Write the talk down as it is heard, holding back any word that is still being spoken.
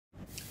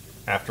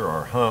After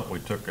our hunt, we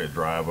took a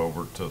drive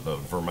over to the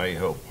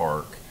Vermejo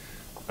Park.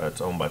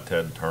 It's owned by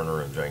Ted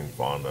Turner and Jane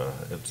Fonda.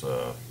 It's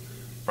a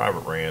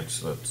private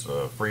ranch that's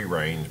free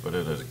range, but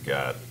it has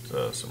got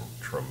some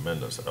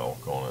tremendous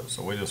elk on it.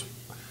 So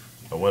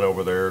I went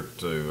over there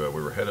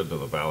we were headed to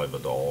the Valley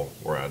Vidal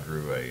where I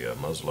drew a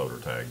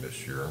muzzleloader tag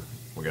this year.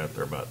 We got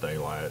there about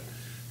daylight,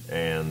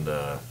 and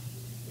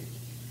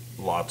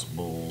lots of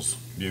bulls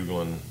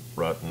bugling,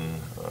 rutting,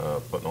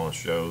 putting on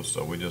shows.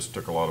 So we just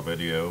took a lot of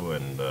video,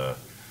 and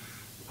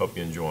hope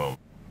you enjoy them.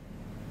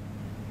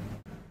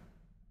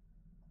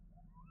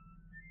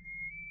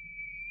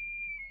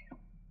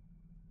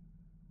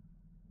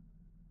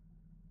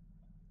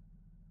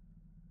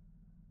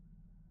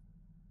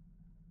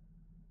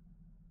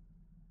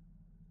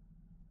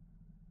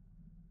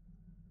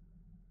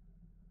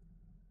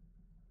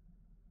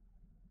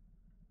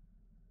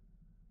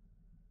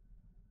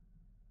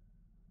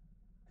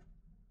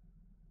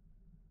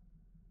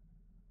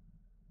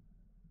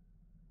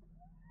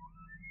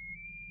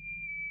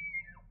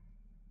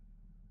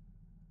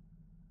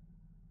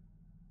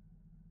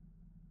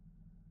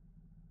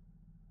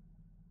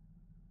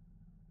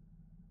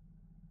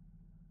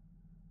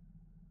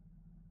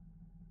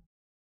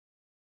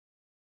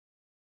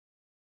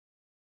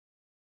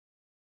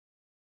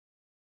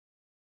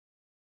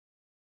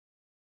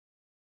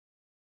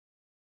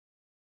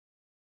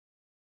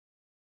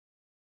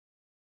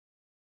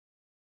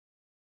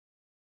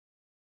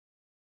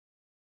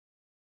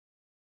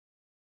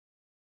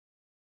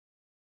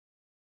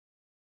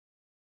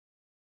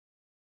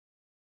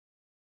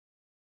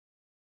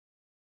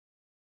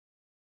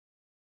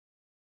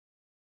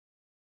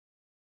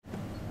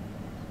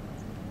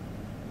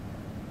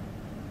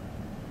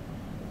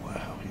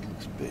 Wow, he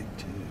looks big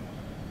too.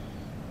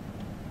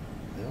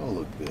 They all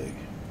look big.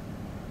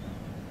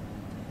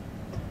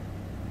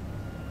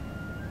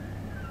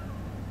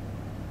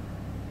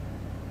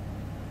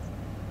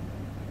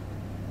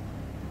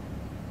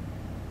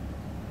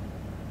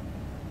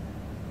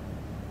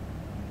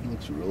 He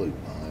looks really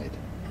wide.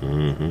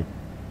 Mm-hmm.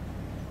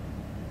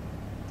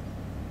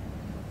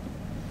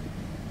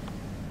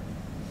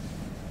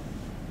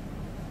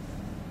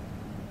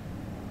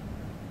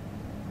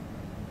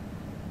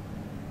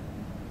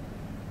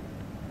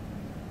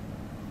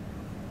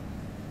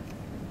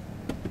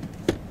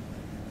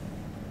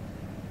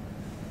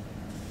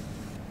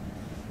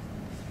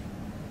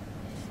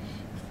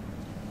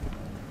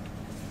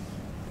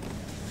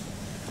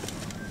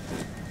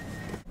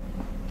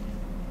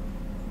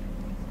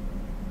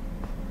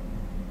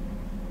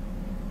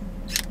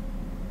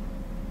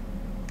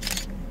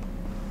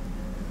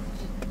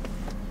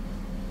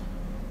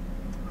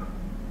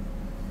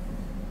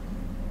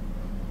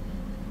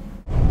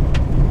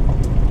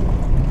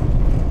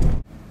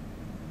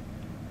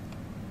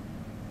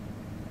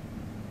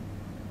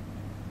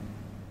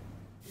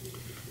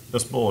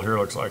 This bull here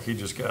looks like he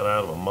just got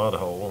out of a mud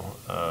hole.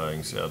 You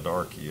can see how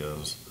dark he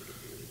is.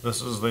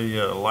 This is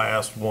the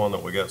last one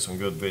that we got some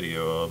good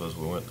video of as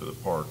we went to the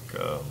park.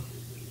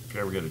 If you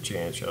ever get a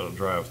chance, you ought to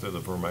drive through the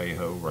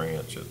Vermejo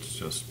Ranch. It's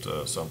just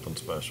something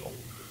special.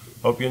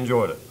 Hope you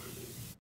enjoyed it.